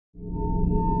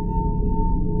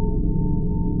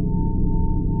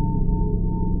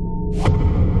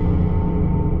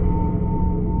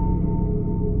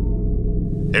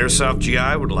Airsoft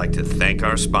GI would like to thank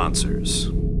our sponsors.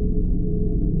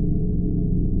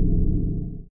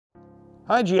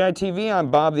 Hi GI TV,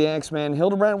 I'm Bob the Axeman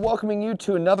Hildebrand, welcoming you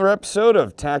to another episode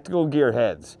of Tactical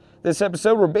Gearheads. This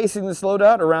episode we're basing this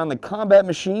loadout around the Combat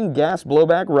Machine gas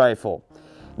blowback rifle.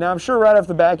 Now I'm sure right off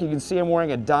the back you can see I'm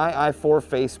wearing a Dye I4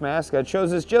 face mask. I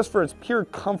chose this just for its pure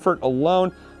comfort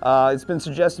alone. It's been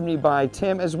suggested to me by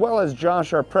Tim as well as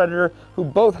Josh, our Predator, who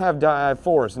both have Dye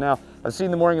I4s. Now I've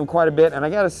seen them wearing them quite a bit and I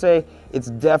gotta say it's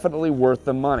definitely worth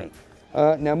the money.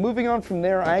 Now moving on from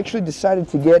there, I actually decided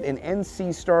to get an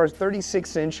NC Stars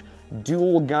 36-inch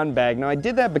dual gun bag. Now I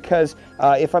did that because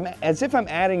if I'm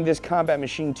adding this combat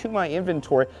machine to my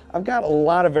inventory, I've got a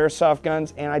lot of airsoft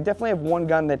guns and I definitely have one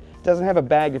gun that doesn't have a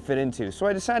bag to fit into. So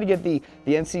I decided to get the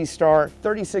NC Star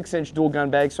 36-inch dual gun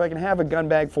bag so I can have a gun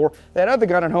bag for that other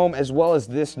gun at home as well as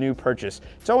this new purchase.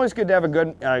 It's always good to have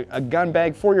a gun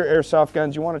bag for your airsoft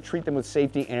guns. You want to treat them with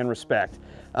safety and respect.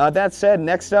 That said,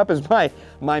 next up is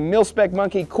my Mil-Spec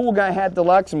Monkey Cool Guy Hat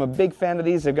Deluxe. I'm a big fan of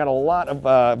these. They've got a lot of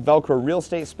Velcro real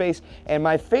estate space, and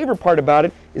my favorite part about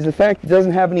it is the fact it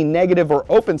doesn't have any negative or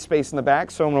open space in the back,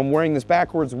 so when I'm wearing this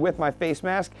backwards with my face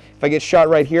mask, if I get shot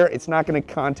right here, it's not going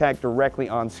to contact directly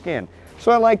on skin.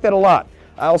 So I like that a lot.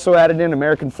 I also added in an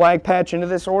American flag patch into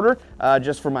this order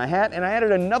just for my hat, and I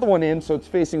added another one in so it's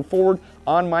facing forward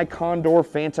on my Condor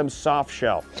Phantom soft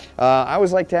shell. I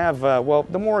always like to have, well,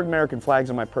 the more American flags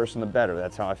on my person, the better.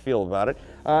 That's how I feel about it.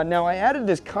 Now I added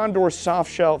this Condor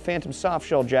soft shell, Phantom soft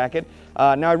shell jacket.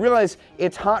 Now I realize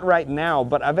it's hot right now,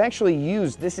 but I've actually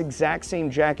used this exact same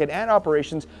jacket at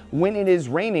operations when it is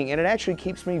raining, and it actually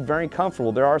keeps me very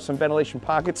comfortable. There are some ventilation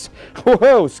pockets,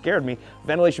 whoa, scared me,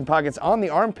 ventilation pockets on the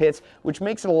armpits, which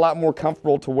makes it a lot more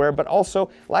comfortable to wear, but also,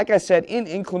 like I said, in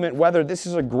inclement weather, this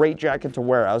is a great jacket to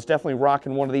wear. I was definitely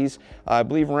rocking one of these, I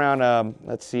believe around,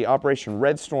 let's see, Operation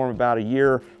Red Storm about a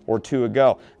year or two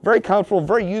ago. Very comfortable,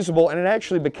 very usable, and it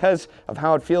actually, because of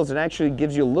how it feels, it actually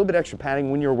gives you a little bit extra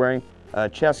padding when you're wearing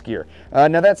chest gear.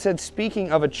 Now that said,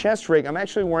 speaking of a chest rig, I'm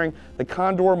actually wearing the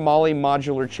Condor Molly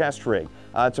modular chest rig.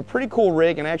 It's a pretty cool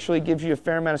rig and actually gives you a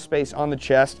fair amount of space on the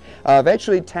chest. I've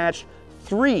actually attached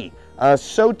 3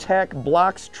 SOTEC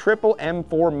Blocks triple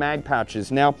M4 mag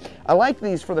pouches. Now, I like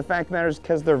these for the fact of the matter is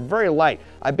because they're very light.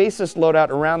 I base this loadout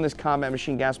around this combat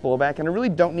machine gas blowback, and I really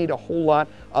don't need a whole lot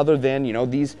other than, you know,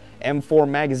 these M4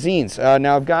 magazines.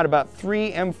 Now, I've got about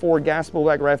 3 M4 gas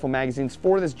blowback rifle magazines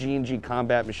for this G&G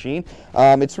combat machine.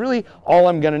 It's really all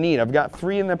I'm going to need. I've got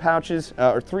 3 in the pouches,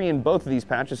 or 3 in both of these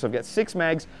pouches, so I've got 6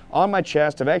 mags on my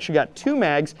chest. I've actually got 2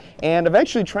 mags, and I've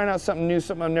actually tried out something new,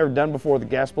 something I've never done before with the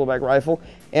gas blowback rifle,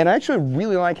 and I actually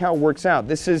really like how it works out.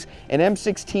 This is an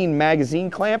M16 magazine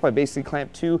clamp. I basically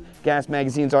clamp 2 gas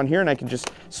magazines on here, and I can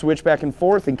just switch back and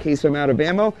forth in case I'm out of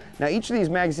ammo. Now, each of these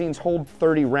magazines hold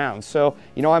 30 rounds, so,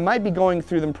 you know, I might be going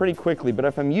through them pretty quickly, but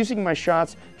if I'm using my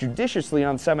shots judiciously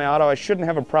on semi-auto, I shouldn't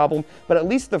have a problem, but at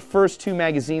least the first 2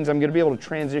 magazines, I'm going to be able to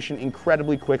transition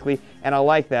incredibly quickly, and I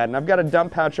like that. And I've got a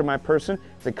dump pouch on my person.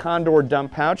 It's a Condor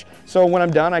dump pouch, so when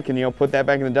I'm done, I can, you know, put that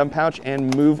back in the dump pouch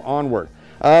and move onward.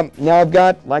 Now I've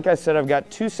got, like I said, I've got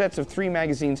 2 sets of 3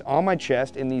 magazines on my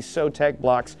chest in these SOTEC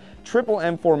Blocks triple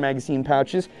M4 magazine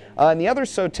pouches. In the other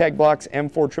SOTEC Blocks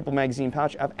M4 triple magazine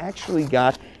pouch, I've actually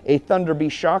got a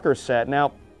Thunderbee shocker set.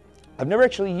 Now, I've never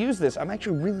actually used this. I'm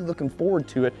actually really looking forward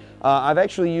to it. I've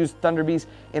actually used Thunderbees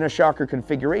in a shocker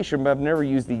configuration, but I've never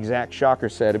used the exact shocker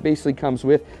set. It basically comes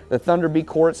with the Thunderbee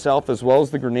core itself as well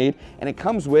as the grenade, and it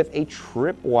comes with a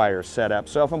tripwire setup.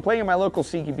 So if I'm playing in my local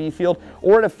CQB field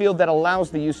or at a field that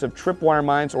allows the use of tripwire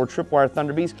mines or tripwire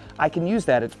Thunderbees, I can use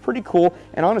that. It's pretty cool,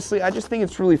 and honestly, I just think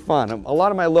it's really fun. A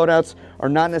lot of my loadouts are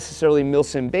not necessarily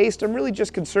milsim based. I'm really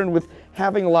just concerned with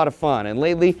having a lot of fun, and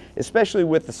lately, especially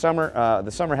with the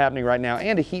summer happening right now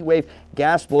and a heat wave,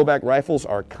 gas blowback rifles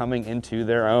are coming into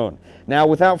their own. Now,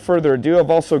 without further ado, I've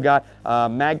also got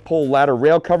Magpul ladder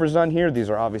rail covers on here. These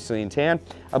are obviously in tan.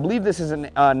 I believe this is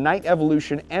a Night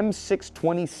Evolution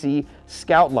M620C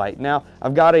Scout Light. Now,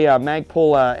 I've got a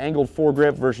Magpul angled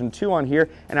foregrip version 2 on here,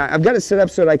 and I've got it set up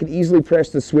so that I can easily press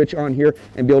the switch on here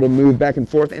and be able to move back and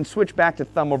forth and switch back to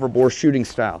thumb over bore shooting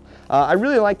style. I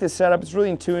really like this setup. It's really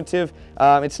intuitive.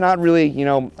 It's not really, you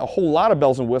know, a whole lot of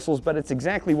bells and whistles, but it's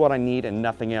exactly what I need and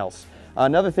nothing else.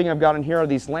 Another thing I've got in here are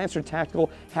these Lancer Tactical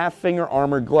half-finger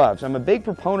armor gloves. I'm a big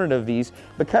proponent of these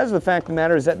because the fact of the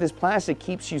matter is that this plastic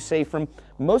keeps you safe from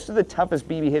most of the toughest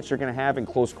BB hits you're going to have in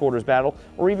close quarters battle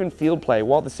or even field play,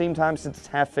 while at the same time, since it's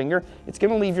half finger, it's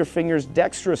going to leave your fingers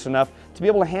dexterous enough to be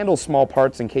able to handle small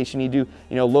parts in case you need to,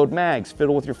 load mags,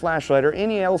 fiddle with your flashlight, or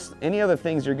any other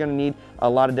things you're going to need a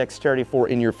lot of dexterity for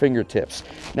in your fingertips.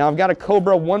 Now I've got a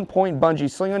Cobra 1-point bungee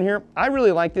sling on here. I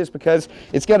really like this because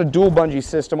it's got a dual bungee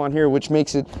system on here, which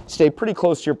makes it stay pretty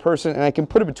close to your person, and I can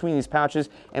put it between these pouches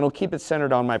and it'll keep it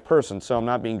centered on my person so I'm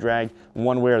not being dragged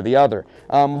one way or the other.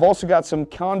 I've also got some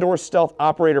Condor Stealth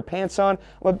Operator pants on.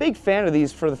 I'm a big fan of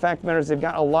these for the fact of the matter is they've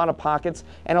got a lot of pockets,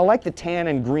 and I like the tan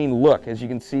and green look. As you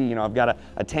can see, I've got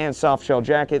a tan soft shell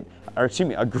jacket, or excuse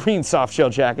me, a green soft shell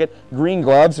jacket, green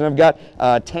gloves, and I've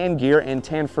got tan gear and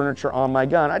tan furniture on my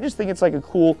gun. I just think it's like a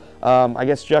cool, I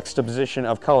guess, juxtaposition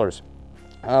of colors.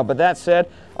 But that said,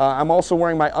 I'm also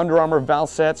wearing my Under Armour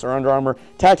Valsets, or Under Armour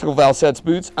Tactical Valsets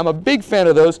boots. I'm a big fan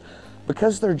of those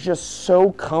because they're just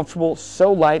so comfortable,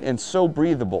 so light, and so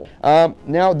breathable.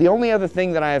 Now, the only other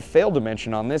thing that I have failed to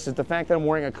mention on this is the fact that I'm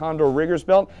wearing a Condor Riggers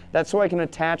belt. That's so I can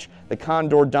attach the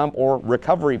Condor dump or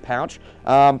recovery pouch.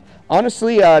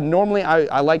 Honestly, normally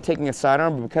I like taking a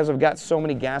sidearm, but because I've got so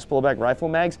many gas blowback rifle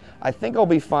mags, I think I'll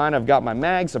be fine. I've got my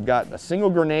mags, I've got a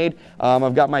single grenade,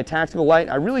 I've got my tactical light.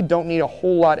 I really don't need a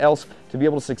whole lot else to be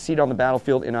able to succeed on the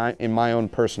battlefield in my own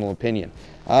personal opinion.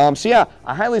 So yeah,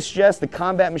 I highly suggest the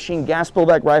Combat Machine gas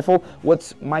blowback rifle.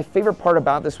 What's my favorite part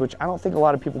about this, which I don't think a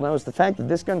lot of people know, is the fact that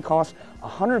this gun costs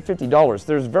 $150.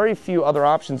 There's very few other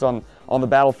options on the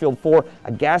battlefield for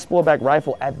a gas blowback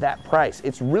rifle at that price.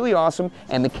 It's really awesome,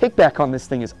 and the kickback on this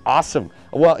thing is awesome.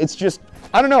 Well, it's just,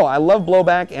 I don't know, I love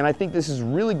blowback, and I think this is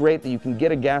really great that you can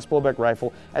get a gas blowback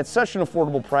rifle at such an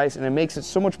affordable price, and it makes it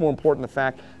so much more important the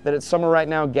fact that it's summer right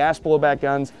now, gas blowback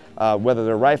guns, whether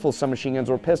they're rifles, submachine guns,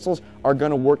 or pistols, are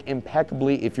going to work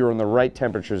impeccably if you're in the right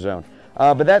temperature zone.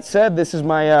 But that said, this is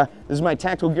my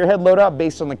tactical gearhead loadout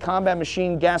based on the Combat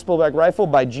Machine gas blowback rifle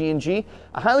by G&G.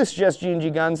 I highly suggest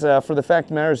G&G guns for the fact of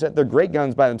the matter is that they're great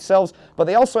guns by themselves, but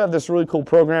they also have this really cool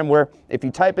program where if you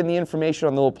type in the information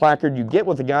on the little placard you get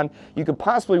with the gun, you could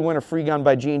possibly win a free gun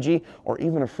by G&G or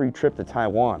even a free trip to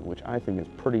Taiwan, which I think is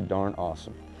pretty darn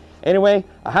awesome. Anyway,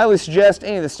 I highly suggest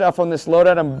any of the stuff on this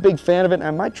loadout. I'm a big fan of it, and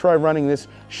I might try running this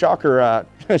Shocker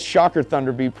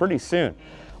Thunder Bee pretty soon.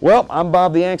 Well, I'm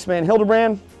Bob the Axeman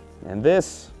Hildebrand, and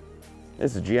this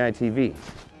is GITV.